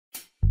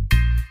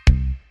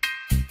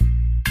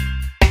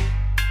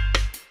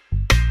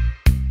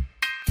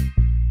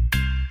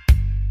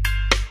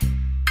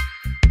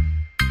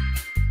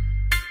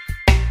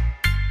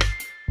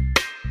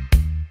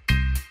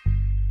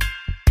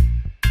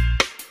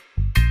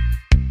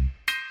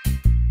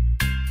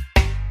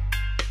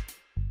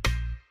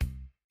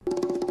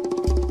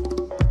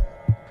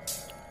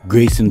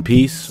Grace and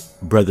peace,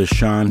 Brother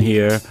Sean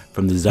here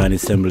from the Zion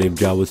Assembly of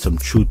Jah with some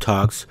true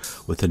talks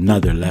with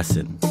another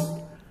lesson.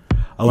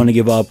 I want to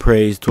give all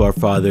praise to our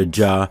Father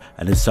Jah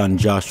and his son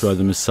Joshua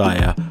the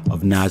Messiah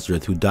of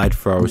Nazareth, who died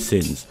for our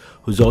sins,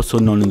 who's also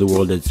known in the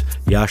world as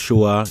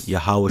Yahshua,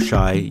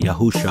 Yahawashi,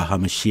 Yahusha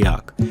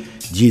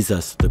HaMashiach,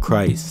 Jesus the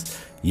Christ,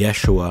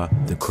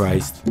 Yeshua the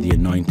Christ, the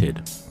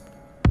Anointed.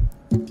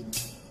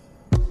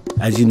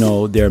 As you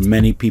know, there are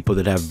many people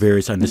that have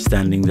various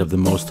understandings of the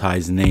Most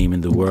High's name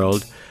in the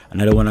world,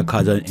 and I don't want to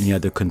cause any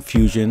other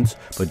confusions,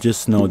 but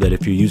just know that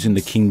if you're using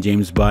the King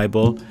James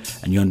Bible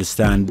and you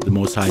understand the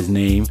Most High's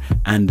name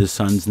and the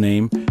Son's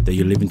name, that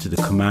you're living to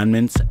the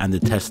commandments and the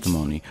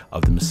testimony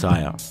of the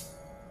Messiah.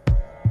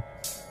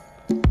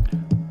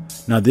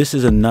 Now, this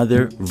is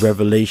another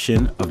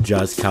revelation of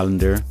Jah's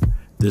calendar.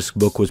 This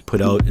book was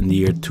put out in the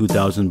year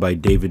 2000 by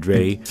David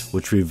Ray,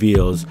 which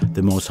reveals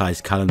the Most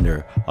High's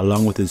calendar,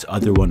 along with his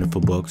other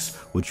wonderful books,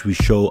 which we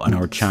show on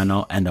our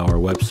channel and our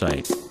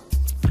website.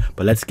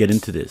 But let's get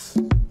into this.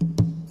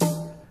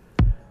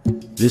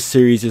 This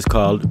series is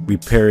called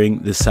Repairing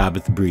the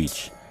Sabbath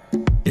Breach.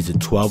 Is it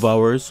 12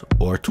 hours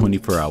or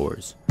 24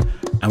 hours?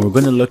 And we're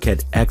going to look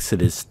at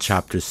Exodus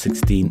chapter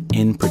 16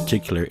 in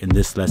particular in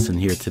this lesson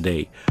here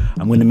today.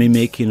 I'm going to be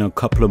making a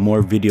couple of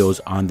more videos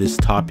on this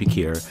topic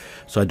here,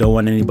 so I don't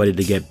want anybody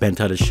to get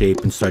bent out of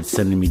shape and start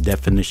sending me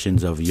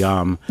definitions of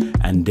Yom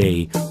and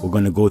Day. We're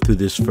going to go through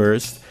this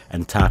first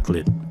and tackle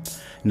it.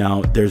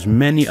 Now, there's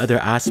many other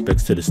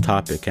aspects to this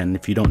topic, and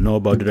if you don't know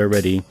about it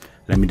already,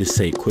 let me just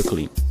say it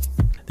quickly.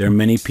 There are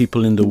many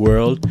people in the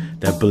world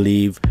that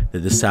believe that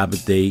the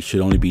Sabbath day should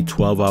only be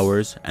 12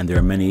 hours, and there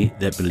are many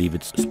that believe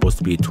it's supposed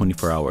to be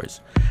 24 hours.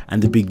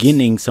 And the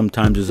beginning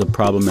sometimes is a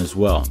problem as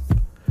well.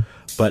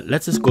 But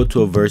let's just go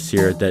to a verse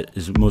here that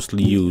is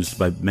mostly used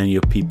by many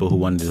of people who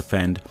want to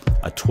defend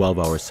a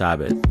 12-hour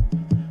Sabbath.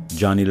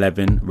 John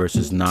 11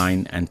 verses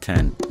 9 and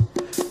 10.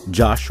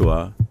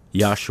 Joshua,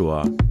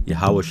 Yahshua,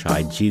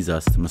 Yahawashi,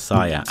 Jesus, the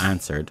Messiah,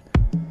 answered,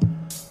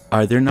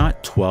 "Are there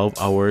not 12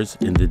 hours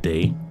in the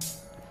day?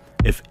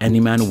 If any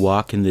man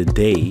walk in the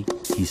day,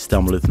 he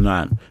stumbleth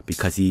not,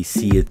 because he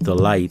seeth the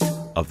light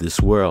of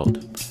this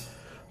world."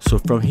 So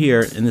from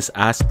here, in this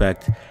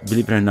aspect,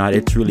 believe it or not,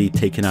 it's really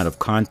taken out of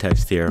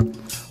context here,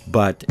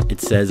 but it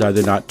says, are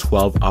there not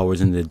 12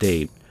 hours in the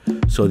day?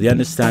 So the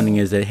understanding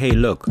is that, hey,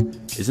 look,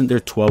 isn't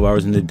there 12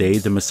 hours in the day?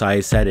 The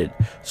Messiah said it.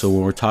 So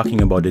when we're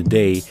talking about a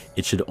day,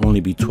 it should only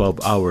be 12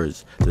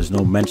 hours. There's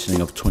no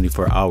mentioning of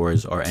 24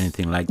 hours or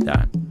anything like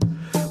that.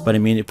 But I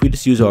mean, if we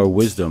just use our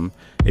wisdom,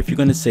 if you're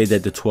going to say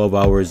that the 12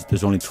 hours,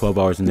 there's only 12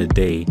 hours in the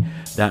day,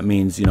 that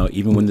means, you know,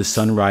 even when the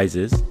sun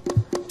rises,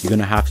 you're going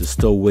to have to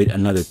still wait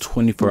another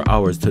 24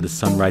 hours till the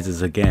sun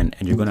rises again,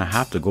 and you're going to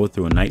have to go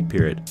through a night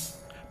period.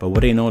 But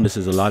what I notice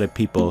is a lot of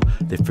people,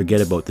 they forget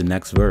about the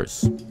next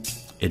verse.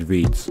 It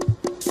reads,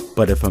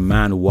 "But if a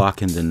man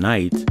walk in the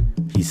night,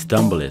 he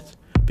stumbleth,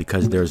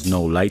 because there is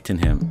no light in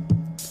him."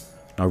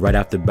 Now, right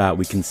off the bat,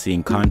 we can see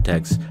in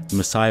context, the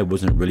Messiah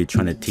wasn't really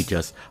trying to teach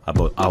us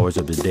about hours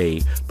of the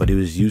day, but he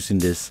was using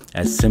this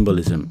as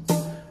symbolism.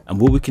 And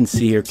what we can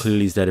see here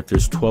clearly is that if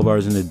there's 12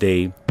 hours in the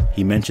day,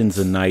 he mentions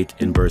the night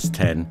in verse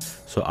 10.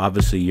 So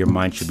obviously your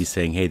mind should be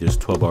saying, hey, there's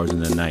 12 hours in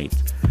the night.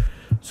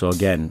 So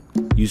again,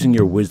 using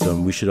your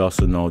wisdom, we should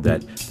also know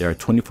that there are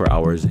 24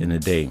 hours in a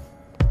day.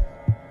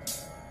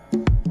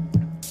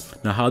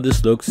 Now, how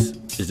this looks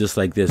is just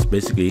like this.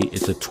 Basically,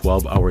 it's a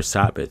 12-hour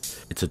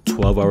Sabbath. It's a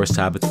 12-hour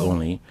Sabbath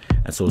only.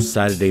 And so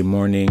Saturday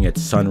morning at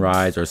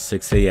sunrise or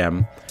 6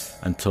 a.m.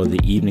 until the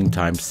evening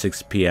time,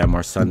 6 p.m.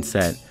 or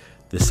sunset,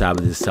 the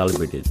Sabbath is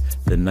celebrated.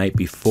 The night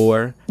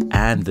before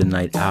and the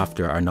night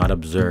after are not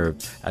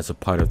observed as a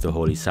part of the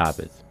Holy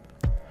Sabbath.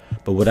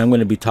 But what I'm going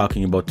to be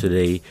talking about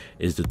today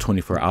is the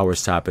 24-hour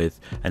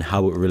Sabbath and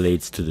how it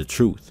relates to the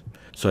truth.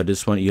 So I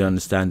just want you to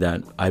understand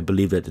that I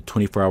believe that the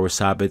 24-hour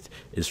Sabbath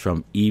is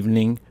from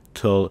evening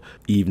till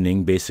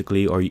evening,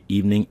 basically, or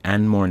evening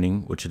and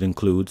morning, which it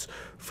includes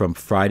from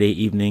Friday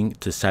evening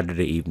to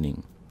Saturday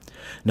evening.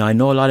 Now, I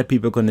know a lot of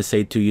people are going to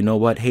say too, you know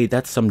what, hey,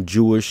 that's some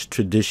Jewish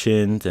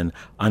traditions and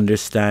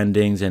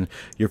understandings, and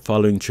you're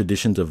following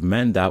traditions of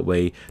men that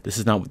way. This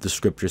is not what the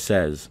scripture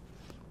says.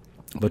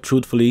 But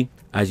truthfully,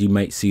 as you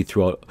might see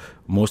throughout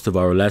most of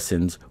our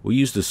lessons, we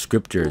use the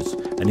scriptures.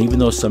 And even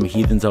though some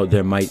heathens out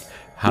there might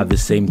have the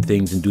same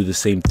things and do the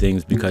same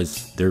things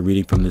because they're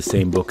reading from the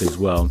same book as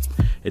well,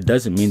 it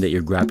doesn't mean that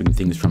you're grabbing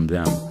things from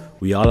them.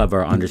 We all have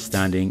our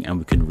understanding and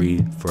we can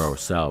read for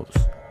ourselves.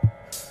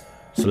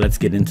 So let's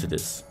get into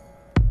this.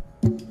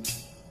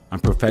 I'm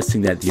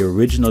professing that the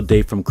original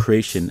day from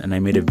creation, and I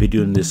made a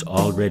video on this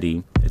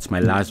already. It's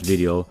my last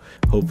video.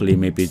 Hopefully,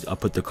 maybe I'll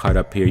put the card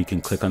up here. You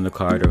can click on the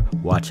card or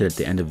watch it at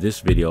the end of this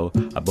video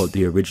about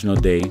the original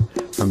day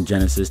from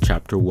Genesis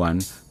chapter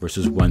 1,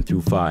 verses 1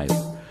 through 5.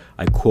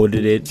 I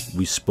quoted it.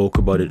 We spoke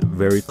about it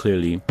very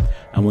clearly.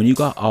 And when you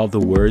got all the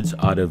words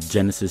out of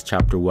Genesis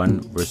chapter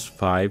 1, verse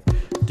 5,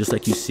 just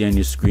like you see on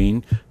your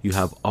screen, you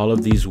have all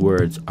of these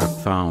words are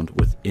found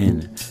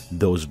within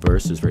those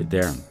verses right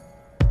there.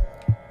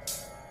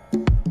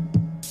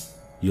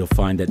 You'll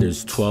find that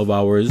there's 12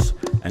 hours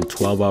and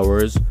 12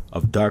 hours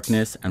of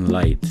darkness and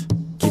light,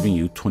 giving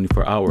you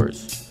 24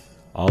 hours.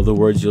 All the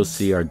words you'll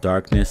see are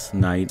darkness,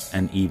 night,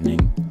 and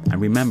evening. And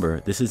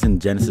remember, this is in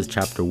Genesis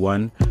chapter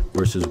 1,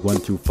 verses 1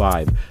 through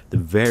 5, the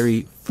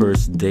very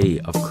first day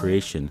of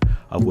creation,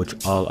 of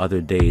which all other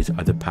days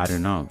are the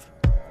pattern of.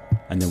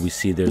 And then we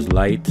see there's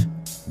light,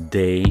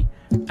 day,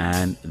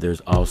 and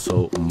there's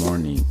also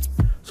morning.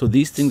 So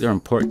these things are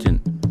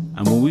important.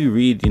 And when we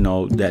read,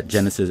 that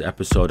Genesis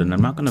episode, and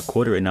I'm not going to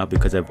quote it right now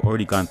because I've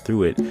already gone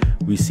through it,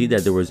 we see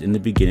that there was, in the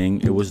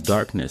beginning, it was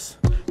darkness.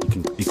 You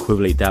can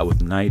equivalent that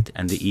with night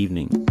and the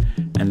evening.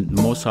 And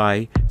the Most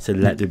High said,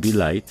 let there be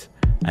light,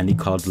 and he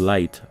called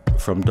light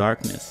from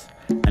darkness.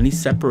 And he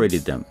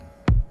separated them.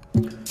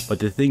 But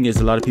the thing is,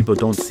 a lot of people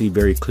don't see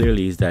very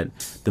clearly is that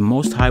the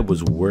Most High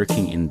was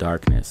working in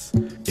darkness.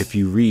 If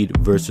you read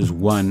verses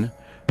 1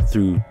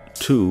 through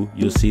 2,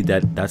 you'll see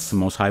that that's the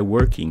Most High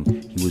working.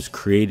 He was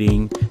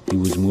creating, he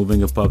was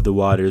moving above the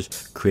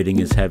waters, creating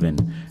his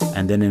heaven.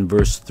 And then in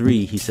verse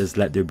 3, he says,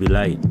 let there be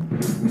light.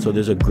 So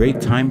there's a great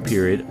time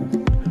period,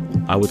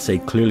 I would say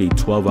clearly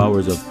 12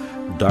 hours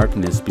of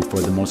darkness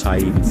before the Most High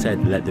even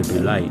said, let there be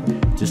light,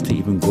 just to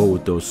even go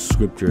with those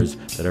scriptures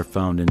that are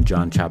found in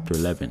John chapter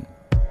 11.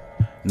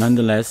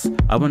 Nonetheless,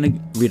 I want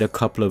to read a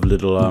couple of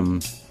little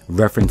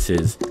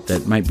references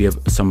that might be of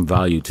some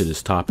value to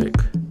this topic.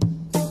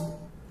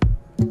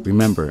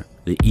 Remember,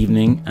 the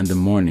evening and the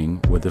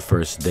morning were the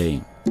first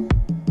day.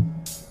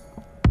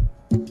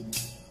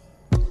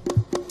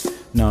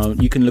 Now,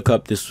 you can look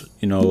up this,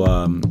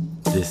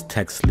 this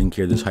text link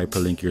here, this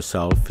hyperlink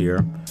yourself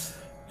here,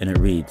 and it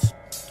reads,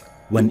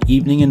 when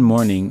evening and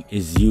morning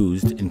is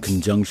used in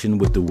conjunction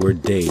with the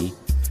word day,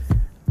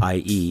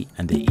 i.e.,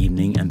 and the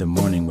evening and the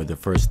morning were the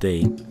first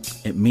day,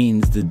 it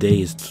means the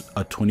day is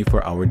a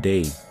 24-hour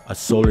day, a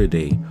solar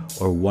day,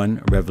 or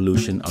one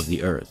revolution of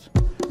the earth.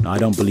 Now, I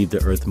don't believe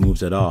the earth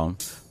moves at all,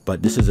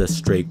 but this is a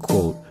straight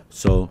quote,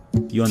 so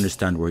you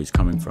understand where he's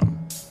coming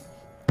from.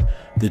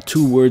 The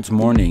two words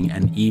morning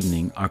and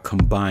evening are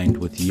combined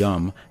with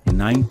yom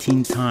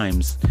 19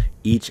 times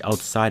each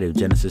outside of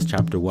Genesis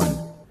chapter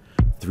 1.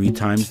 3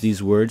 times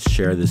these words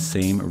share the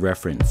same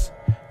reference: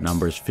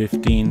 Numbers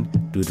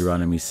 15,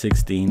 Deuteronomy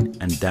 16,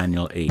 and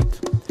Daniel 8.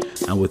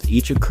 And with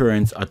each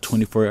occurrence, a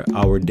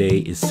 24-hour day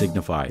is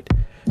signified.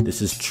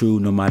 This is true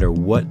no matter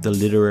what the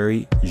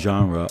literary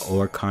genre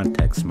or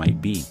context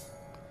might be.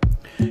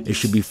 It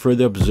should be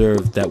further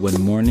observed that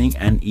when morning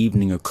and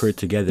evening occur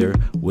together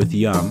with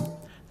yom,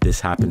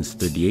 this happens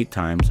 38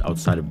 times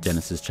outside of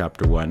Genesis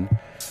chapter 1,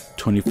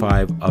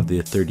 25 of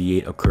the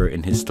 38 occur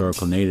in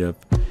historical native,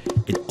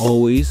 it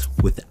always,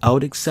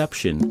 without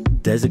exception,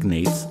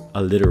 designates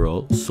a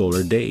literal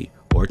solar day,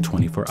 or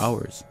 24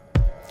 hours.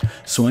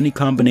 So any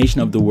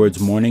combination of the words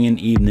morning and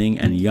evening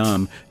and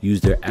yom use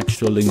their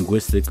extra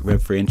linguistic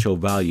referential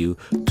value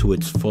to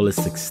its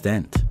fullest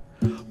extent,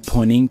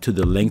 pointing to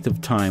the length of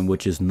time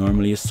which is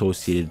normally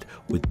associated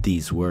with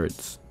these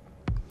words.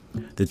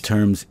 The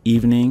terms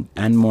evening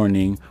and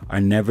morning are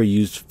never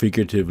used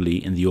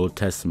figuratively in the Old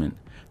Testament.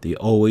 They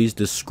always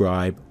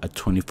describe a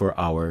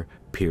 24-hour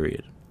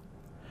period.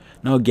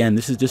 Now again,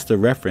 this is just a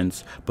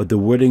reference, but the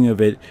wording of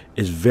it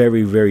is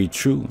very, very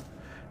true.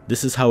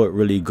 This is how it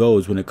really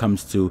goes when it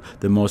comes to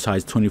the Most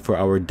High's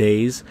 24-hour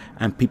days,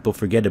 and people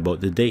forget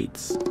about the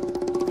dates.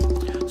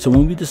 So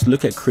when we just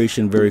look at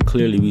creation very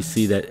clearly, we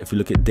see that if we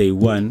look at day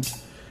 1,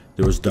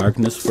 there was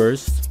darkness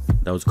first,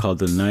 that was called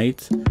the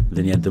night,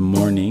 then you had the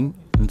morning,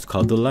 and it's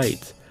called the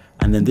light.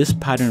 And then this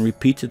pattern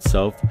repeats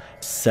itself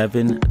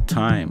 7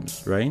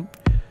 times, right?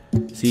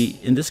 See,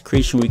 in this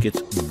creation week,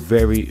 it's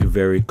very,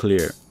 very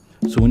clear.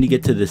 So when you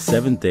get to the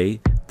 7th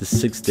day, the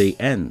 6th day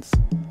ends.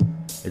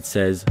 It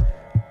says,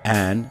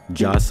 and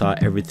Jah saw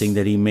everything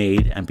that he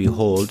made, and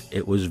behold,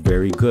 it was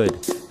very good.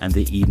 And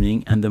the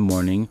evening and the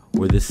morning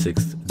were the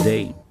 6th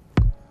day.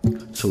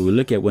 So we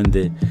look at when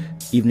the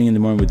evening and the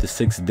morning were the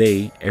 6th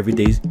day, every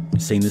day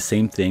saying the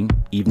same thing,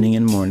 evening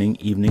and morning,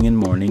 evening and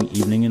morning,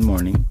 evening and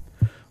morning.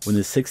 When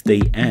the 6th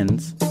day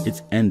ends,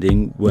 it's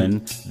ending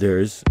when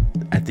there's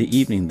at the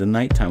evening, the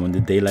nighttime, when the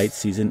daylight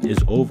season is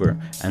over,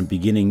 and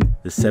beginning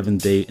the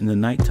 7th day in the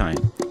nighttime.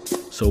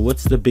 So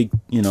what's the big,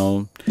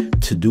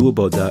 to do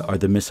about that, or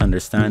the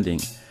misunderstanding?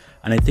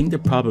 And I think the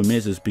problem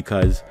is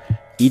because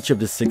each of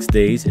the 6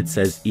 days, it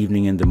says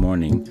evening and the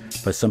morning.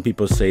 But some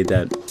people say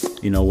that,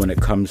 when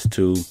it comes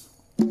to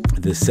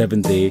the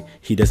 7th day,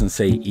 he doesn't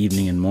say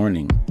evening and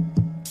morning.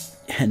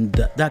 And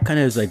that kind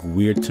of is like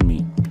weird to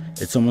me.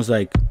 It's almost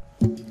like,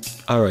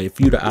 all right, if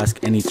you were to ask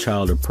any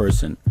child or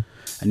person,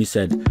 and you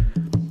said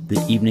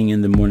the evening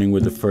and the morning were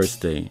the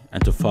first day,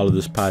 and to follow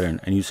this pattern,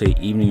 and you say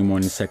evening and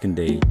morning 2nd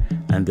day,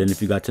 and then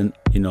if you got to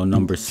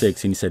number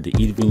 6, and you said the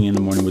evening and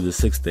the morning were the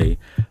 6th day,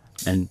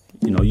 and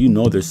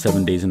there's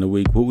 7 days in a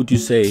week, what would you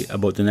say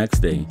about the next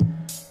day,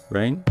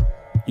 right?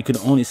 You can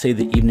only say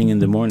the evening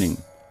and the morning.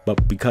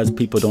 But because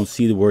people don't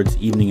see the words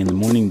evening and the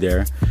morning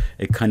there,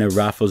 it kind of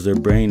raffles their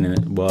brain,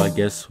 and well, I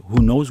guess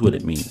who knows what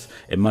it means.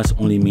 It must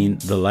only mean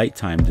the light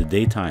time, the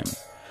daytime.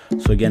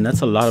 So again,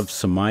 that's a lot of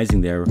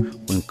surmising there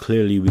when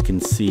clearly we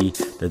can see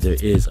that there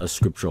is a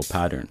scriptural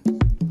pattern.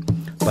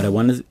 But I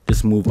want to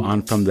just move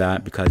on from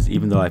that, because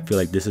even though I feel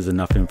like this is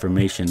enough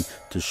information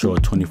to show a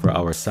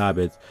 24-hour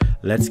Sabbath,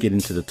 let's get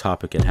into the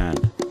topic at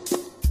hand.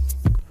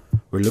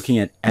 We're looking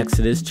at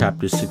Exodus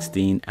chapter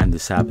 16 and the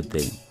Sabbath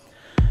day.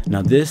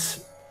 Now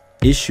this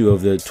issue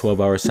of the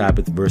 12-hour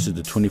Sabbath versus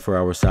the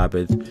 24-hour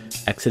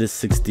Sabbath, Exodus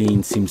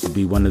 16 seems to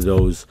be one of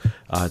those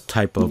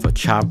type of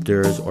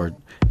chapters or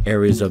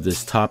areas of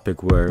this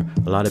topic where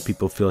a lot of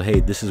people feel, hey,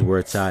 this is where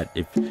it's at.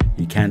 If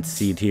you can't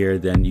see it here,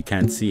 then you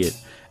can't see it.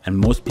 And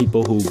most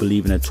people who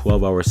believe in a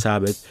 12-hour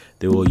Sabbath,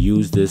 they will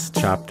use this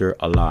chapter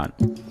a lot.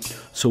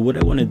 So what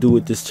I want to do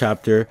with this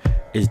chapter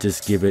is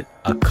just give it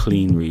a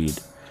clean read.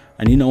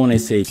 And you know, when I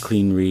say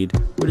clean read,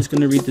 we're just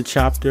going to read the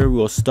chapter.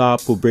 We'll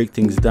stop, we'll break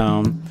things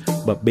down,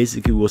 but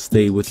basically we'll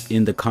stay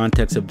within the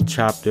context of the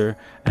chapter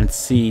and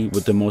see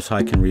what the Most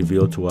High can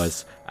reveal to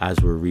us as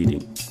we're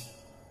reading.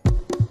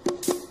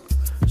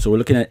 So we're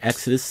looking at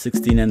Exodus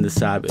 16 and the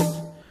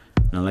Sabbath.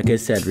 Now, like I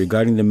said,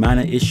 regarding the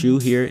manna issue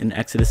here in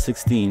Exodus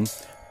 16,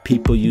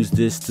 people use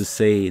this to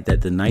say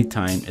that the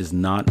nighttime is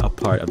not a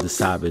part of the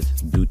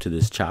Sabbath due to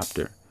this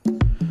chapter.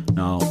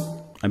 Now,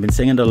 I've been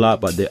saying it a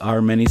lot, but there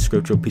are many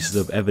scriptural pieces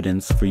of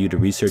evidence for you to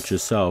research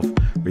yourself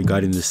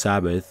regarding the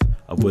Sabbath,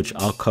 of which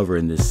I'll cover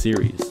in this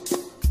series.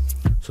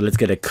 So let's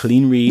get a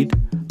clean read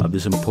of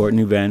this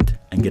important event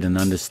and get an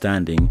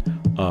understanding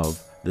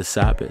of the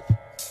Sabbath.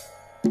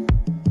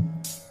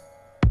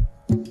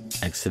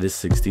 Exodus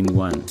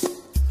 16:1.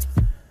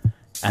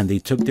 And they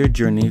took their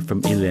journey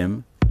from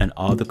Elim, and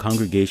all the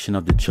congregation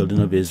of the children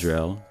of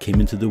Israel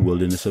came into the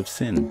wilderness of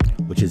Sin,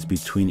 which is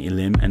between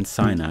Elim and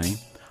Sinai,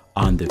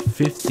 on the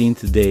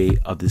 15th day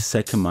of the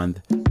second month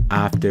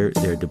after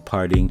their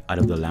departing out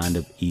of the land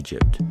of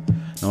Egypt.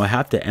 Now I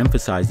have to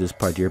emphasize this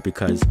part here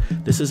because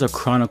this is a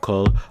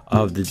chronicle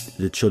of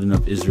the children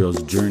of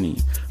Israel's journey.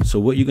 So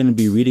what you're going to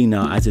be reading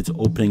now as it's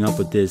opening up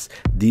with this,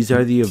 these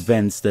are the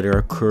events that are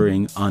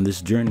occurring on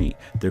this journey.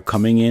 They're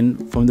coming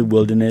in from the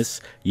wilderness.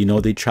 You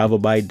know, they travel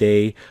by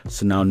day,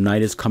 so now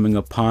night is coming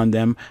upon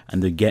them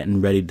and they're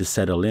getting ready to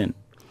settle in.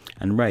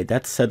 And right,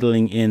 that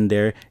settling in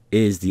there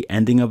is the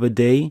ending of a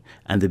day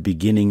and the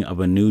beginning of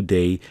a new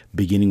day,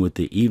 beginning with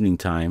the evening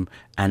time,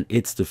 and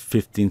it's the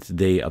 15th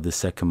day of the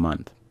second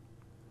month.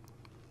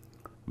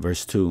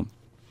 Verse 2.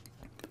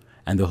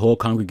 And the whole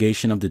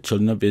congregation of the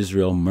children of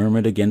Israel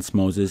murmured against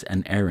Moses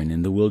and Aaron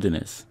in the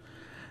wilderness.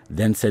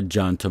 Then said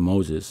John to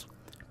Moses,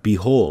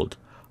 Behold,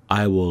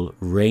 I will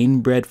rain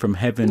bread from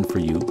heaven for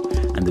you,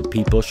 and the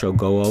people shall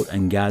go out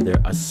and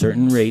gather a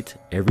certain rate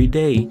every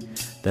day,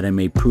 that I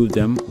may prove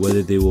them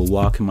whether they will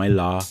walk in my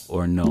law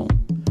or no.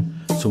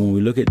 So when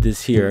we look at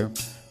this here,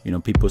 you know,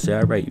 people say,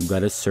 all right, you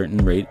got a certain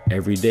rate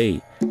every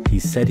day. He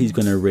said he's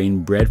going to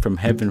rain bread from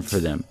heaven for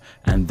them.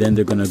 And then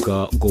they're going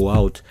to go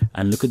out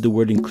and look at the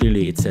wording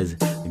clearly. It says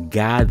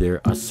gather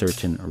a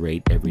certain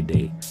rate every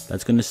day.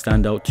 That's going to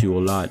stand out to you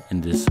a lot in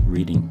this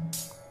reading.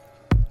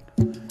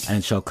 And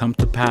it shall come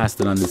to pass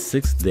that on the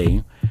 6th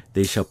day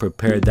they shall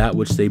prepare that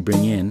which they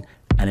bring in,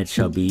 and it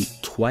shall be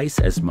twice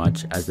as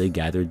much as they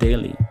gather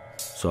daily.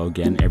 So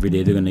again, every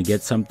day they're going to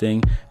get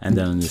something, and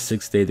then on the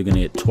 6th day they're going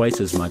to get twice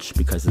as much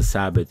because the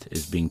Sabbath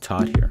is being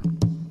taught here.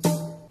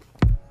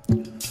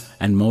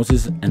 And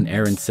Moses and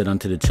Aaron said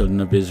unto the children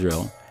of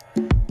Israel,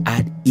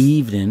 At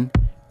evening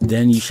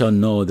then ye shall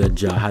know that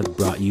Jah hath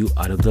brought you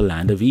out of the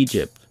land of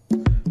Egypt.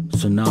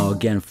 So now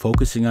again,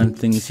 focusing on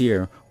things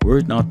here,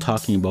 we're now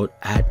talking about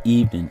at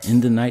evening,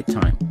 in the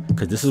nighttime,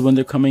 because this is when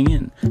they're coming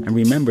in. And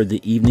remember,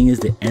 the evening is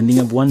the ending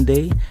of one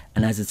day,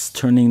 and as it's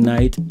turning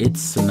night,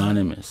 it's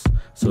synonymous.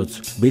 So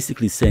it's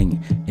basically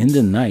saying, in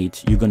the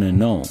night, you're going to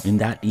know, in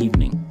that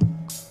evening.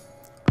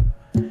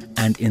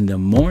 And in the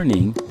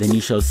morning, then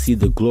you shall see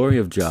the glory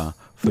of Jah,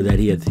 for that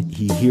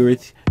he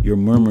heareth your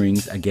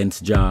murmurings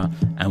against Jah,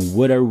 and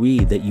what are we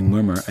that you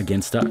murmur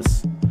against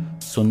us?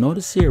 So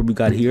notice here, we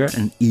got here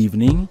an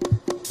evening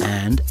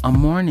and a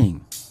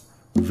morning.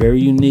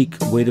 Very unique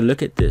way to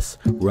look at this.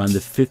 We're on the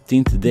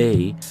 15th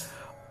day,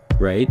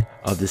 right,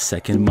 of the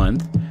second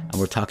month, and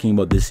we're talking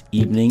about this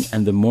evening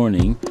and the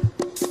morning.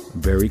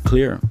 Very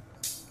clear.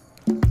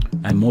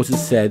 And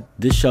Moses said,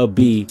 This shall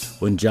be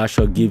when Jah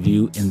shall give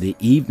you in the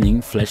evening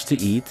flesh to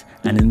eat,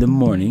 and in the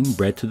morning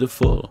bread to the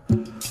full.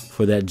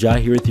 For that Jah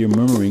heareth your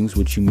murmurings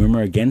which you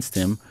murmur against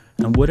him.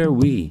 And what are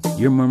we?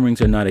 Your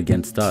murmurings are not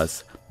against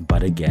us,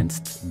 but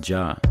against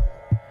Jah.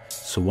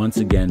 So once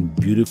again,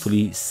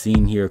 beautifully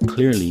seen here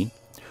clearly,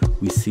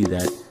 we see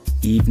that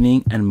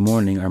evening and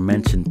morning are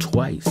mentioned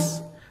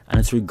twice, and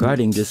it's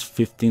regarding this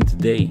 15th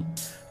day.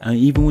 And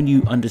even when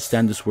you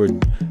understand this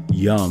word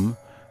yom,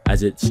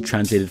 as it's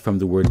translated from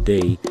the word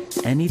day,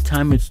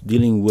 anytime it's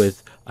dealing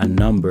with a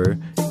number,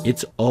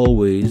 it's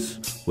always,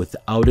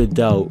 without a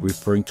doubt,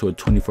 referring to a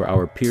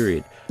 24-hour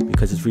period,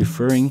 because it's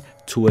referring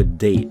to a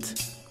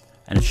date.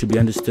 And it should be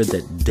understood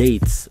that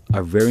dates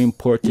are very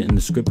important in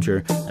the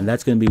scripture, and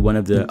that's going to be one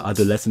of the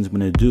other lessons I'm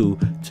going to do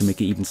to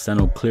make it even stand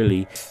out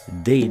clearly.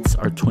 Dates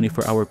are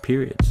 24-hour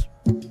periods.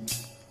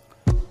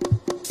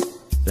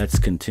 Let's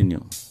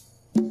continue.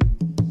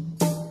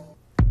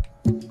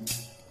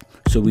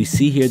 So we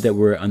see here that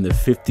we're on the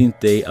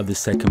 15th day of the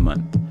second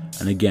month.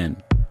 And again,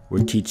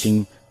 we're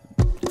teaching,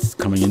 it's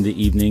coming in the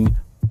evening,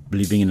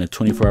 believing in a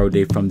 24-hour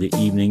day from the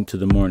evening to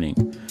the morning.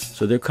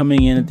 So they're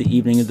coming in at the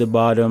evening at the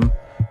bottom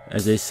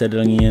as they're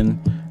settling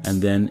in.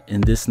 And then in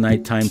this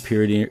nighttime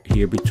period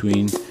here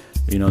between,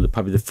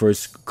 probably the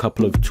first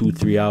couple of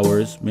 2-3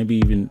 hours, maybe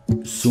even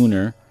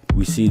sooner,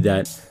 we see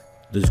that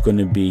there's going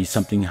to be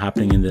something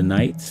happening in the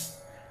night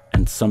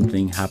and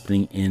something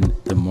happening in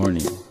the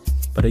morning.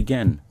 But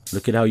again,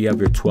 look at how you have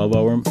your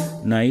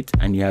 12-hour night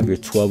and you have your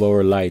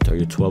 12-hour light, or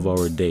your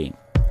 12-hour day.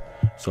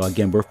 So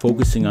again, we're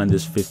focusing on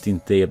this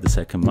 15th day of the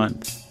second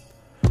month.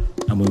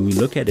 And when we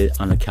look at it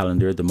on a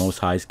calendar, the Most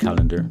High's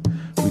calendar,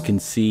 we can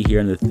see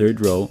here in the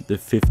third row, the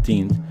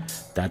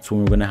 15th, that's when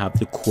we're going to have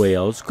the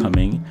quails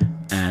coming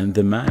and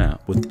the manna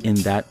within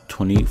that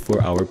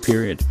 24-hour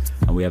period.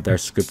 And we have our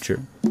scripture.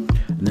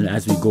 And then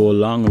as we go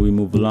along and we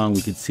move along,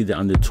 we can see that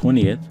on the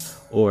 20th,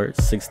 or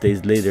 6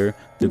 days later,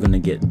 they're going to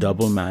get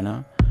double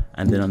manna.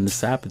 And then on the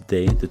Sabbath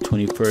day, the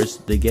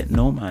 21st, they get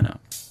no manna.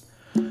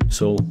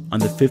 So on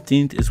the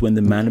 15th is when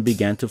the manna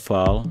began to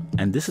fall.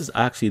 And this is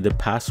actually the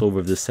Passover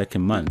of the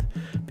second month.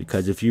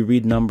 Because if you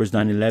read Numbers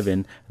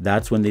 9:11,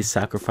 that's when they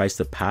sacrifice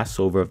the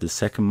Passover of the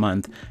second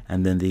month.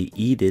 And then they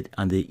eat it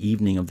on the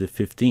evening of the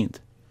 15th.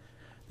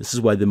 This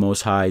is why the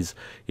Most High's,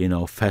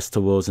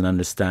 festivals and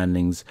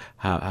understandings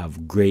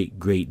have great,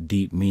 great,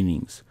 deep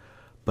meanings.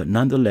 But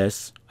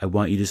nonetheless, I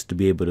want you just to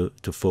be able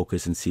to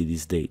focus and see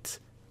these dates.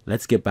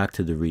 Let's get back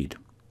to the read.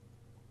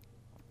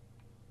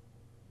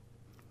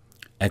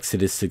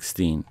 Exodus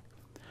 16.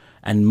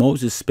 And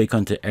Moses spake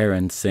unto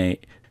Aaron, saying,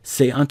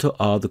 Say unto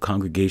all the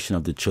congregation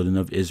of the children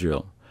of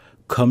Israel,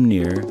 Come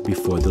near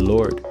before the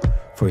Lord,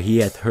 for he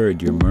hath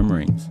heard your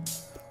murmurings.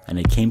 And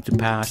it came to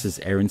pass, as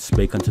Aaron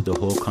spake unto the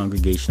whole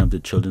congregation of the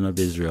children of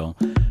Israel,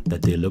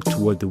 that they looked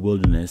toward the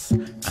wilderness,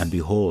 and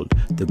behold,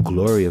 the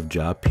glory of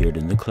Jah appeared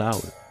in the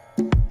cloud.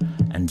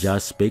 And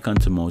Jah spake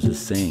unto Moses,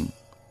 saying,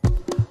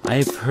 I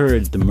have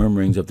heard the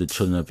murmurings of the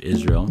children of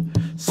Israel.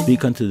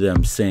 Speak unto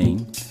them,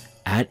 saying,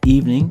 At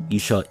evening ye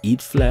shall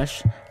eat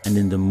flesh, and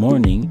in the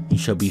morning ye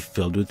shall be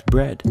filled with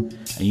bread.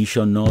 And ye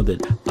shall know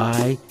that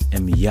I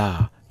am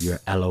Yah, your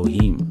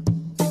Elohim.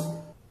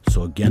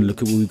 So again,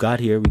 look at what we got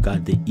here. We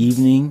got the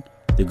evening,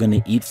 they're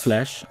going to eat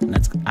flesh. And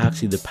that's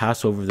actually the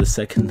Passover of the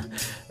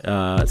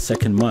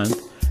second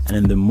month. And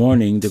in the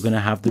morning, they're going to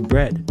have the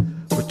bread.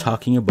 We're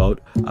talking about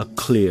a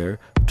clear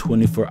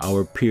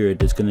 24-hour period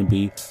that's going to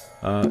be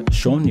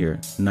shown here,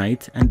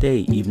 night and day,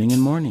 evening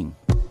and morning.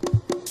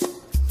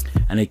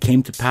 And it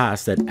came to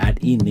pass that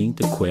at evening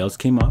the quails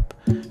came up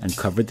and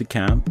covered the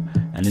camp,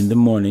 and in the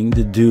morning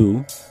the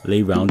dew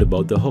lay round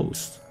about the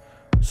host.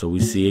 So we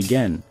see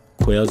again,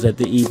 quails at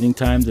the evening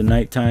time, the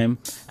night time,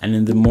 and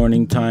in the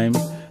morning time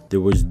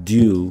there was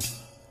dew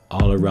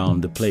all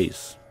around the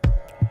place.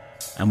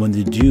 And when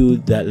the dew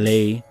that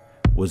lay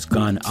was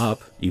gone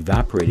up,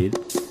 evaporated,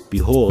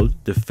 behold,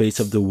 the face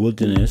of the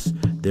wilderness,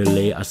 there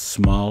lay a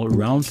small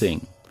round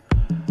thing,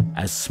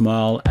 as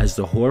small as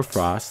the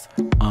hoarfrost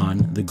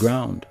on the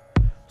ground.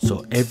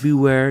 So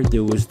everywhere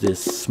there was this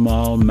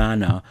small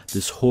manna,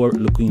 this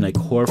looking like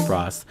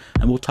hoarfrost,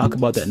 and we'll talk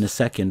about that in a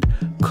second,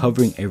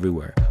 covering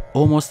everywhere,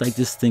 almost like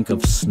just think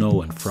of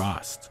snow and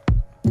frost.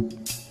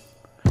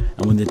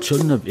 And when the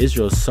children of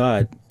Israel saw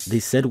it, they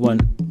said one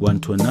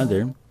to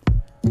another,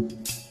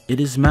 It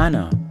is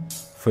manna.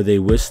 For they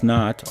wist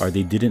not, or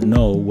they didn't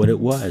know what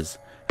it was.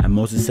 And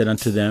Moses said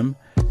unto them,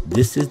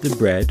 This is the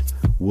bread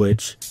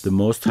which the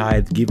Most High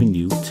hath given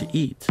you to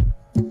eat.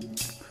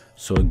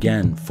 So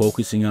again,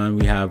 focusing on,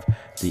 we have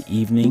the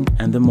evening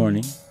and the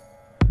morning.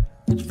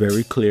 It's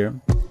very clear.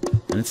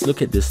 And let's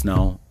look at this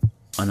now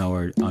on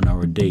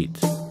our date.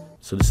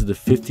 So this is the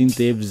 15th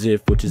day of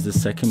Zif, which is the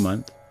second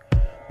month.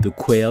 The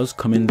quails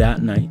come in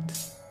that night.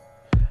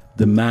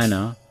 The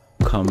manna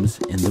comes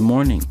in the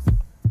morning.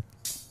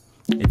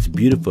 It's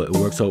beautiful. It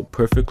works out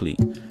perfectly.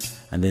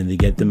 And then they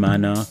get the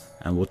manna,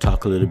 and we'll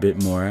talk a little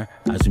bit more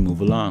as we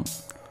move along.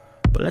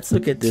 But let's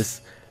look at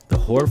this, the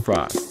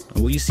hoarfrost.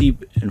 And what you see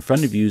in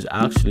front of you is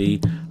actually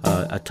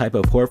a type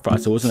of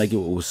hoarfrost. It wasn't like it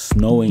was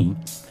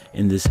snowing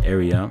in this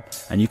area.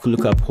 And you can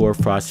look up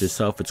hoarfrost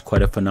yourself. It's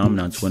quite a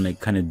phenomenon. It's when it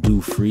kind of dew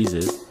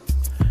freezes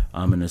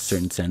in a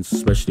certain sense,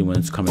 especially when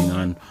it's coming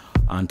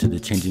on to the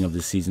changing of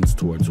the seasons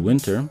towards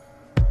winter.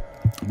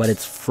 But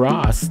it's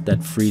frost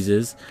that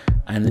freezes,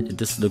 and it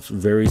just looks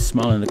very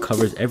small, and it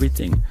covers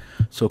everything.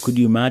 So could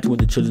you imagine what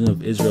the children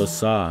of Israel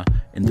saw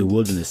in the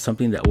wilderness?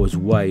 Something that was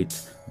white.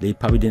 They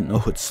probably didn't know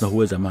what snow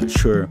was, I'm not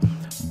sure,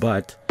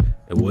 but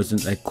it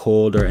wasn't like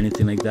cold or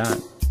anything like that.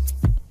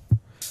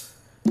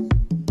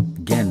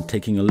 Again,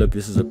 taking a look,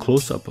 this is a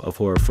close-up of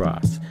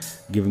hoarfrost,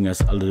 giving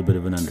us a little bit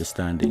of an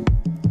understanding.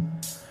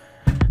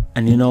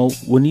 And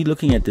when you're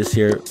looking at this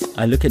here,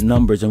 I look at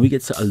Numbers, and we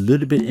get a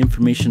little bit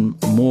information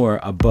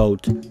more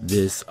about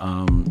this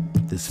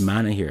this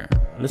manna here.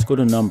 Let's go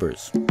to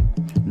Numbers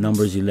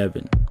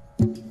 11.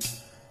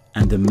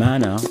 And the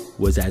manna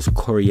was as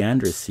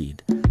coriander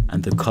seed,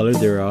 and the color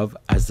thereof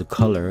as the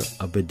color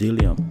of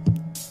bdellium.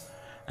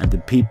 And the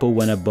people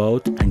went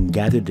about and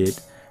gathered it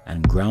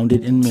and ground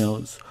it in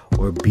mills,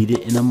 or beat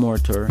it in a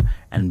mortar,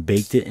 and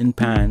baked it in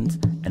pans,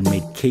 and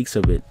made cakes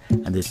of it.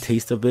 And the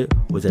taste of it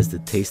was as the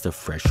taste of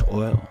fresh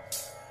oil.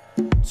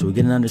 So we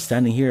get an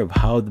understanding here of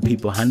how the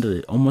people handled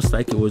it, almost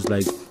like it was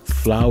like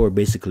flour,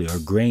 basically, or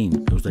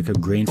grain. It was like a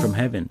grain from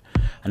heaven.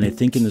 And I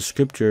think in the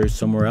scripture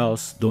somewhere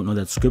else, don't know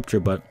that scripture,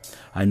 but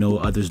I know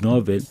others know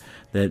of it,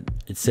 that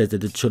it says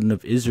that the children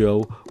of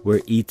Israel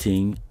were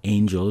eating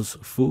angels'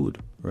 food,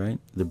 right?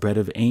 The bread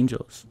of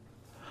angels.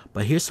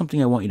 But here's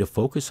something I want you to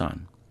focus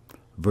on.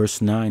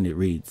 Verse 9, it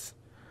reads,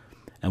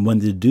 "And when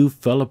the dew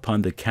fell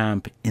upon the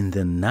camp in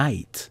the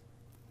night,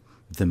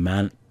 the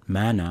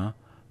manna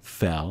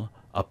fell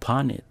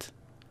upon it."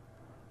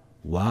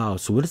 Wow,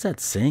 so what is that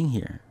saying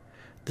here?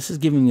 This is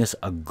giving us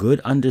a good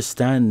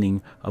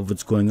understanding of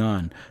what's going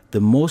on.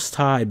 The Most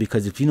High,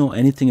 because if you know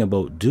anything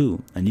about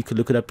dew, and you could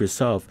look it up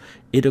yourself,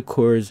 it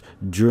occurs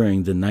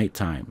during the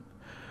nighttime.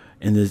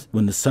 And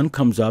when the sun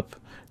comes up,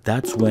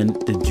 that's when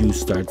the dew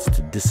starts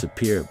to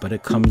disappear. But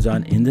it comes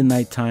on in the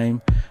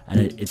nighttime, and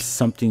it's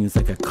something, it's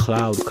like a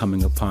cloud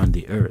coming upon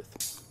the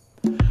earth.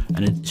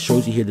 And it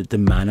shows you here that the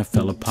manna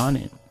fell upon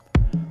it.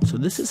 So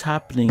this is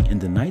happening in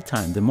the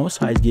nighttime. The Most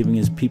High is giving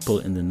his people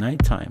in the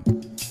nighttime.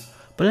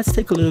 But let's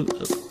take a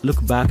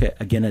look back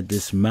again at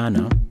this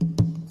manna.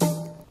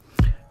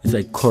 It's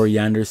like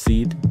coriander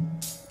seed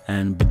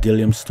and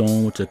bdellium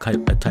stone, which is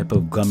a type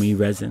of gummy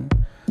resin.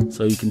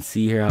 So you can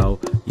see here how,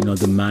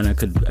 the manna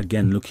could,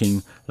 again,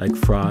 looking like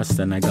frost.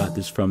 And I got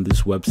this from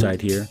this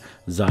website here,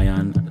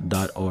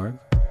 zion.org.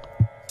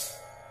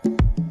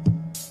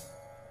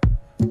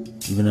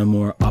 Even a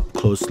more up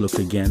close look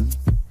again.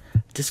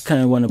 Just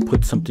kind of want to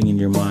put something in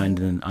your mind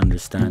and an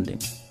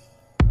understanding.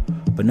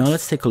 But now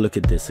let's take a look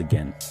at this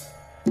again.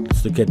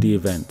 Let's look at the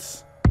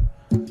events.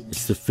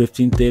 It's the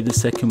 15th day of the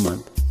second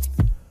month.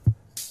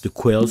 The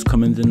quails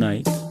come in the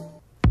night.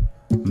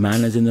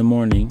 Manna's in the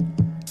morning.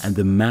 And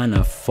the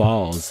manna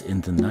falls in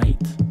the night.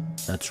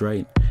 That's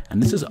right.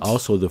 And this is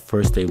also the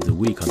first day of the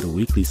week, on the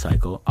weekly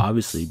cycle,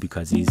 obviously,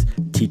 because he's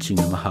teaching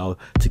them how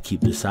to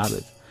keep the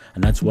Sabbath.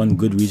 And that's one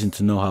good reason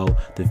to know how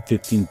the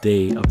 15th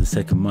day of the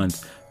second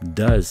month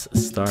does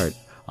start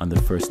on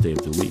the first day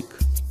of the week.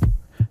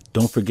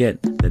 Don't forget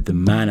that the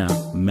manna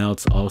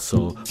melts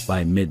also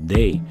by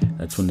midday.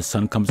 That's when the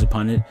sun comes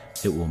upon it,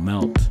 it will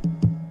melt.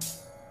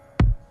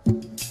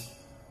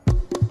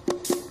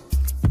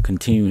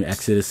 Continue in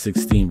Exodus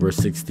 16, verse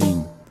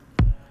 16.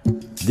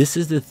 "This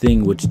is the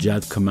thing which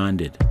Jah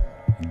commanded.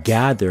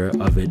 Gather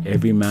of it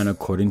every man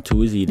according to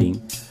his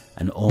eating,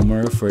 an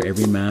omer for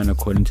every man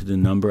according to the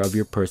number of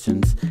your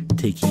persons.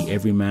 Take ye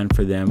every man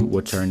for them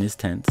which are in his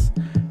tents.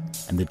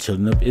 And the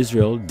children of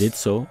Israel did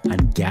so,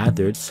 and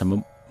gathered,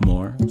 some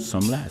more,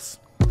 some less.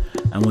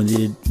 And when they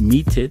did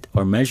mete it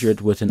or measure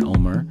it with an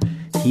omer,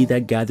 he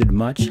that gathered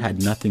much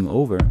had nothing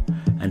over,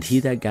 and he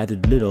that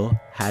gathered little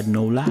had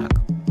no lack.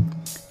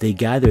 They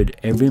gathered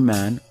every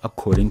man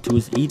according to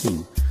his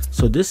eating."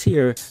 So this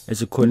here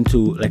is according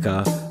to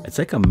it's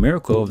like a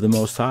miracle of the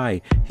Most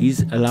High.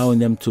 He's allowing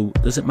them to,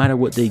 doesn't matter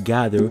what they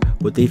gather,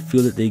 what they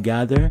feel that they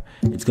gather,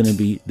 it's going to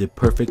be the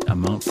perfect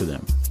amount for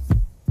them.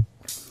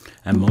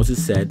 "And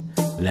Moses said,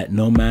 Let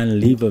no man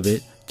leave of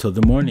it till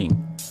the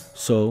morning."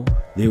 So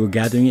they were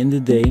gathering it in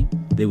the day.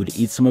 They would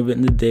eat some of it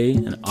in the day,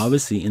 and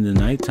obviously in the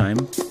nighttime,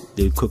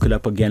 they would cook it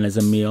up again as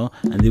a meal,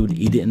 and they would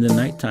eat it in the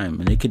nighttime.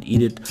 And they could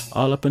eat it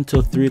all up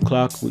until 3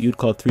 o'clock, what you'd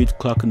call 3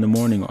 o'clock in the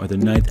morning, or the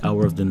ninth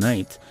hour of the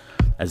night,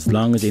 as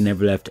long as they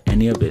never left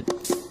any of it.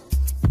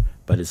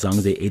 But as long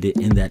as they ate it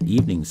in that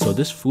evening. So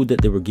this food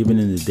that they were given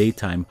in the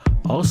daytime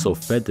also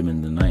fed them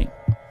in the night.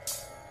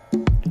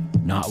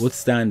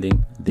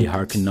 "Notwithstanding, they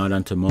hearkened not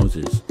unto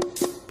Moses,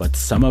 but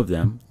some of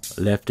them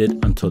left it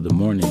until the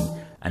morning,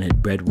 and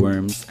it bred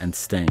worms and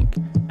stank,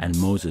 and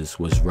Moses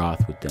was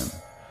wroth with them."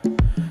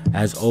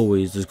 As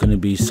always, there's going to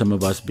be some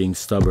of us being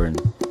stubborn,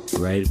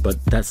 right?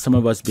 But that some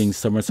of us being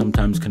stubborn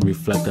sometimes can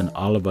reflect on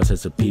all of us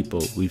as a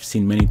people. We've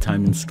seen many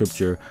times in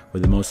scripture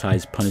where the Most High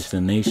has punished the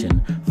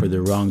nation for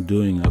the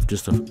wrongdoing of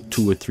just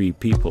 2 or 3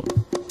 people.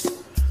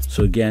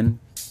 So again,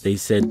 they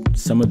said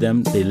some of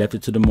them, they left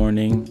it to the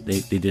morning, they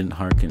didn't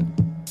hearken.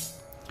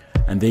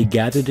 "And they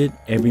gathered it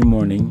every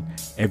morning,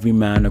 every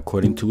man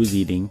according to his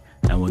eating,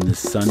 and when the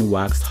sun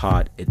waxed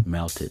hot, it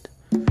melted."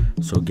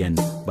 So again,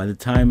 by the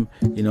time,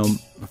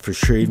 for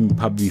sure, even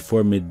probably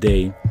before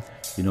midday,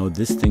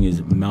 this thing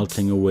is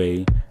melting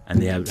away, and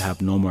they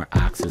have no more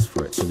access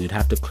for it. So they'd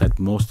have to collect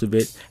most of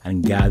it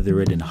and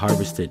gather it and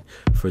harvest it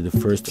for the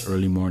first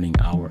early morning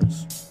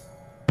hours.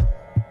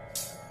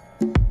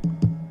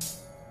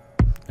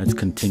 Let's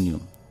continue.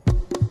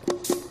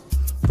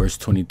 Verse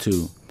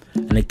 22.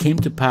 "And it came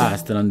to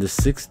pass that on the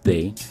 6th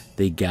day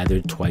they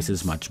gathered twice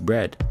as much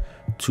bread,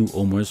 2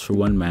 omers for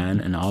one man,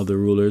 and all the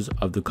rulers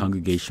of the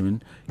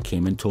congregation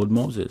came and told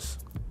Moses.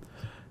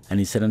 And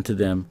he said unto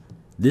them,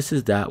 This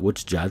is that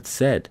which Jah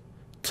said,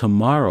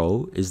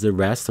 Tomorrow is the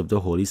rest of the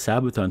holy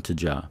Sabbath unto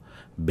Jah.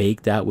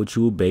 Bake that which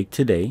you will bake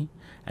today,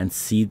 and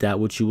seethe that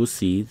which you will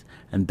seethe,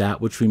 and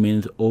that which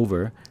remaineth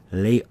over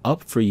lay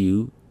up for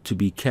you to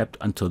be kept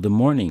until the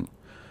morning.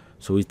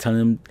 So he's telling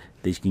them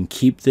they can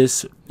keep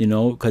this,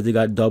 because they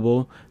got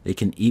double. They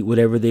can eat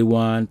whatever they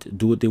want,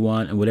 do what they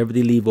want, and whatever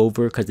they leave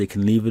over, because they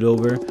can leave it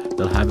over,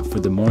 they'll have it for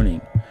the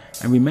morning.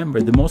 And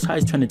remember, the Most High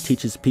is trying to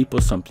teach his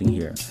people something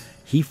here.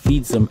 He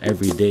feeds them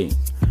every day.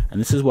 And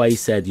this is why he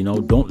said,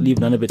 don't leave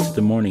none of it to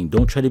the morning.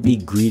 Don't try to be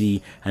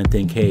greedy and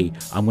think, hey,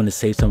 I'm going to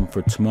save something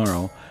for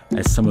tomorrow,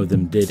 as some of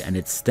them did, and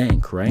it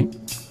stank, right?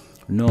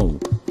 No,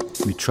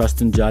 we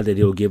trust in God that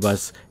he'll give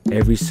us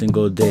every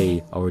single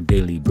day our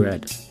daily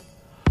bread.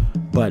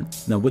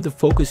 But now with the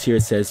focus here,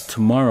 it says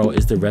tomorrow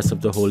is the rest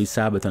of the holy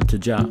Sabbath unto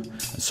Jah.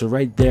 And so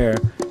right there,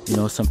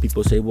 some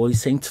people say, well,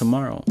 he's saying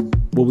tomorrow.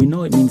 Well, we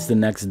know it means the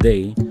next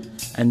day.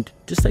 And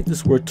just like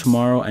this word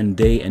tomorrow and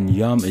day and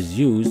yom is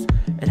used,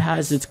 it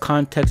has its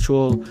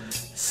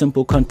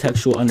simple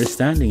contextual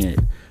understanding in it.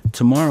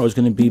 Tomorrow is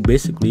going to be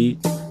basically,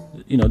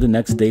 the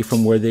next day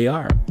from where they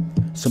are.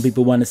 Some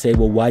people want to say,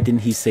 well, why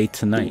didn't he say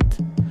tonight?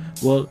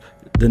 Well,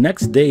 the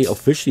next day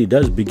officially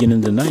does begin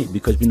in the night,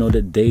 because we know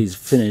that days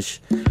finish,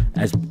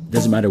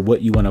 doesn't matter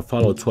what you want to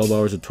follow, 12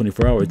 hours or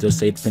 24 hours, they'll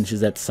say it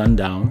finishes at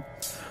sundown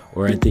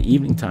or at the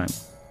evening time.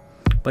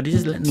 But he's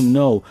just letting them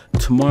know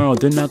tomorrow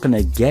they're not going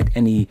to get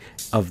any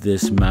of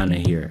this manna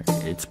here.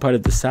 It's part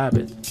of the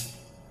Sabbath.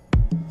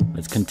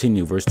 Let's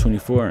continue. Verse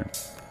 24.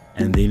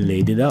 And they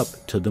laid it up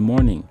till the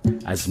morning,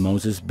 as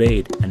Moses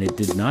bade, and it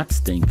did not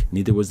stink,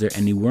 neither was there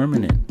any worm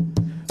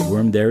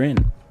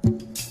therein.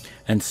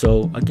 And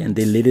so, again,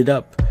 they laid it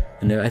up.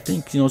 And I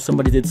think,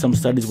 somebody did some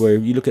studies where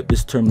you look at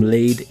this term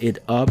laid it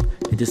up,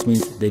 it just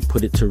means they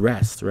put it to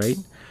rest, right?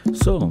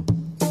 So,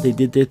 they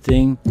did their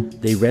thing.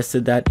 They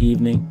rested that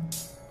evening.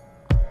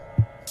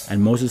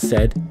 And Moses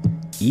said,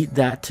 eat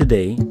that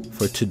today,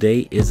 for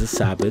today is a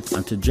Sabbath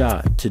unto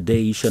Jah. Today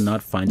you shall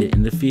not find it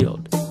in the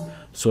field.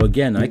 So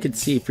again, I could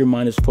see if your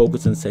mind is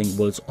focused and saying,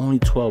 well, it's only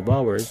 12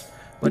 hours.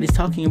 But he's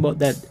talking about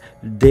that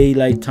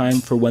daylight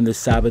time for when the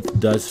Sabbath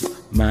does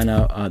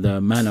the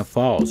manna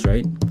falls,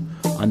 right?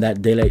 On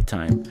that daylight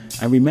time.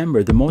 And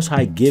remember, the Most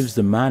High gives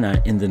the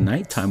manna in the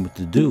nighttime with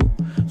the dew.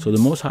 So the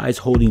Most High is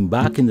holding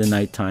back in the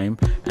nighttime,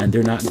 and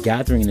they're not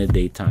gathering in the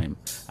daytime.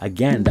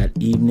 Again, that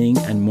evening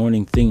and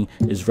morning thing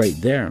is right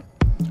there.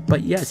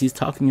 But yes, he's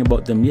talking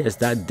about them. Yes,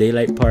 that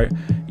daylight part,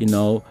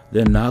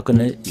 they're not going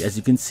to, as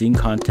you can see in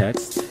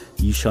context,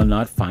 you shall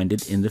not find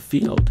it in the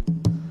field.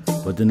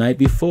 But the night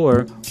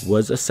before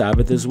was a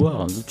Sabbath as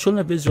well. The children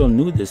of Israel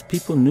knew this.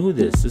 People knew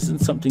this. This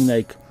isn't something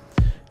like,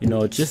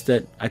 it's just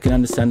that I can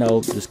understand how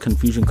this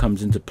confusion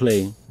comes into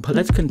play. But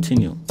let's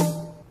continue.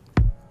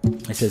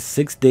 It says,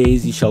 6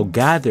 days ye shall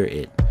gather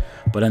it,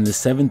 but on the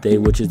seventh day,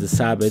 which is the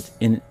Sabbath,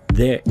 in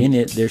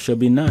it there shall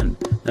be none.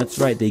 That's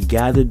right, they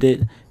gathered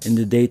it in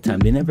the daytime.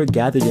 They never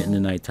gathered it in the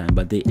nighttime,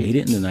 but they ate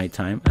it in the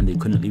nighttime, and they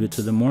couldn't leave it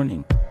to the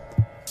morning.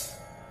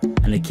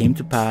 And it came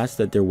to pass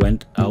that there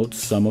went out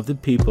some of the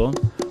people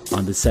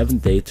on the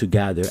seventh day to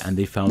gather, and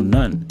they found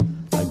none.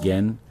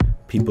 Again,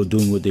 people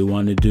doing what they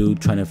want to do,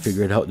 trying to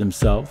figure it out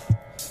themselves.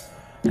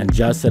 And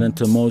Jah said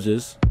unto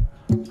Moses,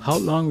 how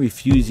long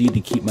refuse ye to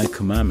keep my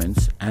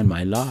commandments and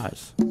my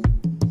laws?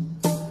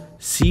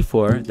 See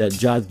for that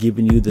Jah hath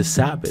given you the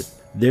Sabbath.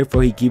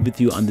 Therefore he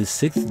giveth you on the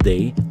 6th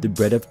day the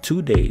bread of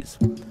 2 days.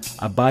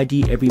 Abide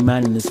ye every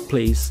man in his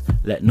place,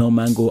 let no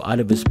man go out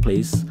of his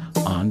place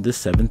on the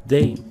 7th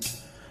day.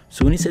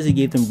 So when he says he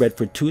gave them bread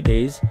for 2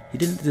 days, he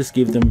didn't just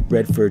give them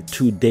bread for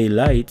 2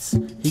 daylights.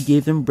 He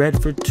gave them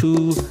bread for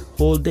 2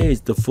 whole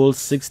days. The full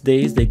 6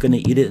 days, they're going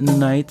to eat it in the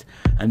night.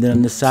 And then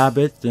on the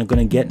Sabbath, they're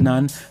going to get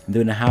none.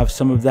 They're going to have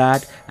some of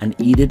that and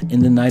eat it in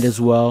the night as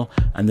well.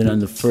 And then on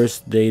the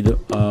first day,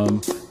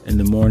 in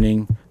the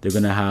morning, they're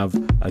going to have,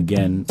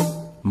 again,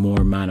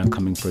 more manna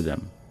coming for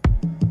them.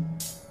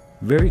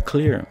 Very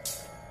clear.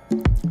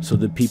 So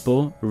the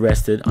people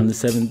rested on the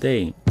 7th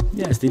day.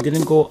 Yes, they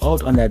didn't go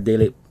out on that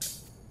daylight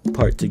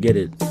part to get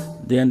it.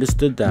 They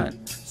understood that.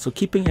 So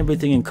keeping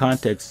everything in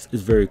context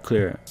is very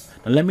clear.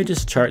 Now let me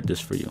just chart this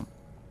for you.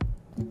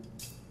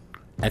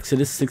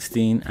 Exodus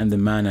 16 and the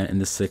manna in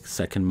the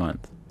second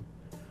month.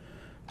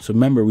 So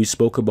remember, we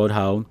spoke about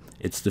how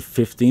it's the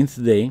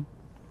 15th day,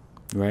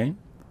 right?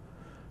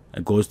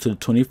 It goes to the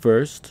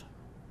 21st.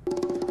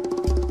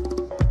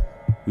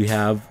 We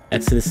have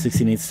Exodus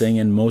 16:8 saying,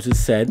 and Moses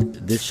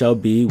said, this shall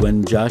be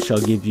when Jah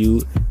shall give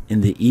you in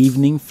the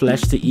evening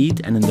flesh to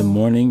eat, and in the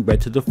morning bread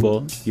to the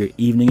full. Your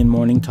evening and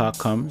morning talk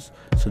comes,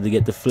 so they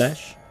get the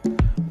flesh.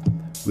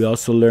 We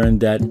also learned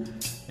that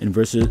in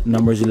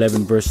Numbers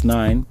 11 verse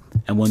 9,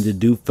 and when the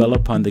dew fell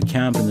upon the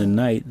camp in the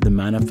night, the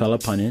manna fell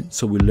upon it.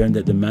 So we learned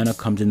that the manna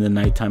comes in the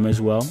nighttime as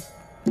well,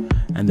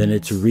 and then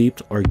it's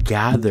reaped or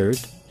gathered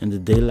in the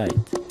daylight.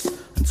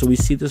 And so we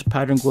see this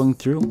pattern going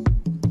through.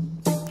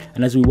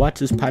 And as we watch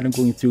this pattern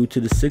going through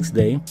to the 6th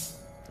day,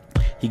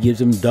 he gives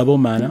them double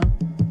manna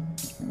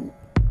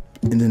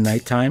in the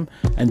nighttime,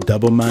 and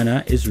double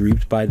manna is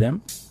reaped by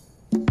them.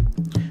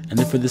 And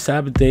then for the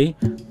Sabbath day,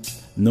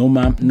 no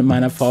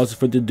manna falls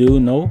for the dew,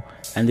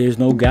 and there's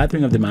no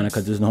gathering of the manna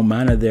because there's no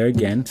manna there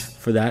again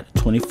for that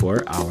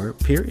 24-hour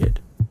period.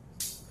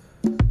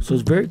 So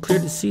it's very clear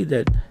to see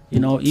that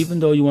even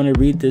though you want to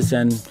read this,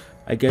 and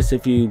I guess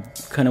if you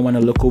kind of want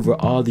to look over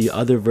all the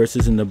other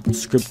verses in the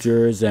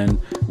scriptures and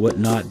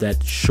whatnot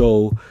that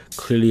show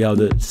clearly how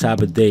the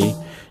Sabbath day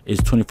is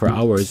 24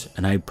 hours,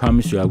 and I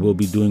promise you I will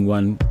be doing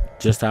one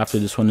just after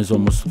this one is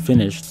almost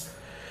finished,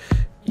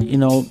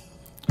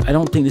 I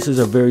don't think this is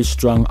a very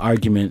strong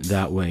argument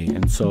that way.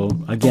 And so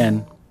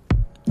again,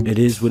 it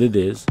is what it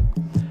is,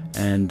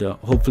 and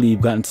hopefully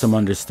you've gotten some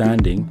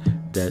understanding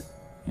that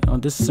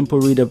this simple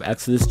read of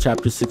Exodus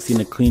chapter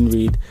 16, a clean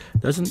read,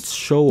 doesn't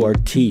show or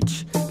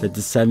teach that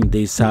the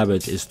 7-day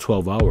Sabbath is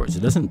 12 hours.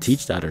 It doesn't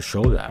teach that or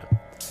show that.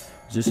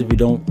 Just if you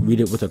don't read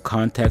it with a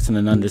context and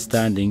an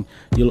understanding,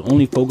 you'll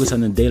only focus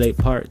on the daylight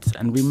parts.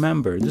 And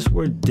remember, this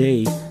word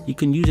day, you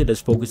can use it as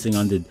focusing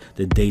on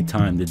the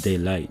daytime, the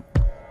daylight.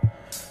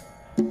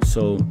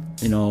 So,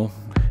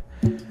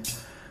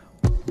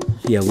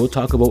 yeah, we'll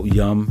talk about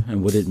yom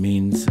and what it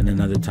means in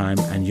another time,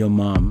 and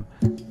yomam,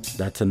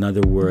 that's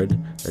another word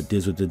that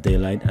deals with the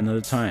daylight, another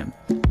time.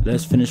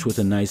 Let's finish with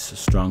a nice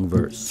strong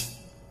verse.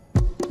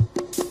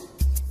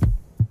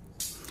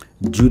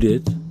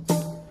 Judith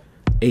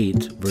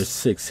 8 verse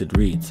 6, it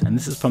reads, and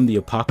this is from the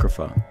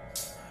Apocrypha,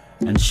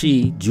 and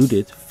she,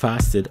 Judith,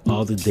 fasted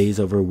all the days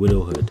of her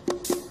widowhood,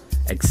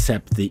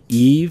 except the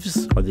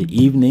eves or the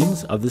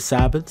evenings of the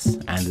Sabbaths,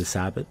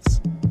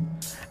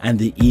 and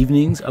the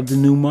evenings of the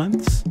new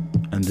months,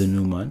 and the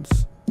new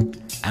months,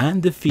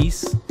 and the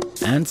feasts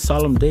and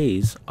solemn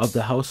days of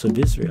the house of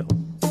Israel.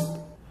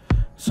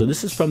 So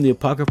this is from the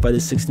Apocrypha, the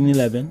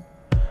 1611,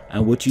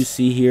 and what you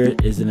see here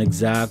is an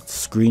exact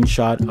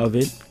screenshot of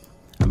it.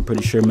 I'm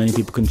pretty sure many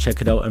people can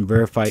check it out and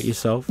verify it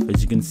yourself.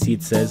 As you can see,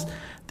 it says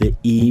the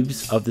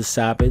eves of the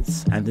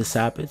Sabbaths and the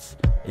Sabbaths.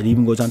 It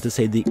even goes on to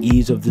say the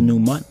eves of the new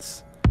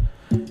months.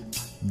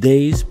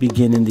 Days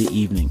begin in the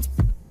evening.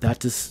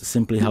 That is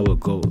simply how it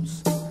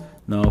goes.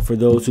 Now, for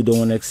those who don't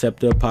want to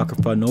accept the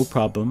Apocrypha, no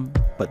problem.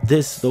 But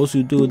those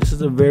who do, this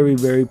is a very,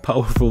 very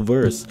powerful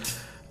verse.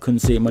 Couldn't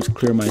say it much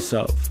clearer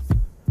myself.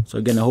 So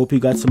again, I hope you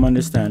got some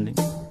understanding.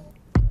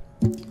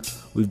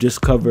 We've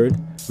just covered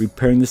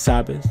repairing the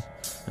Sabbath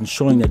and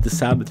showing that the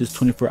Sabbath is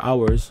 24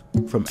 hours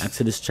from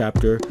Exodus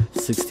chapter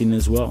 16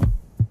 as well.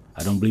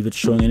 I don't believe it's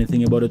showing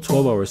anything about a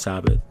 12-hour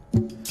Sabbath.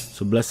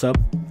 So bless up,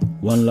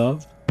 one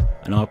love,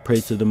 and all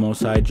praise to the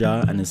Most High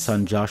Jah and His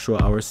Son Joshua,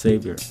 our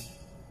Savior.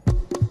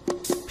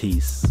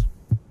 Peace.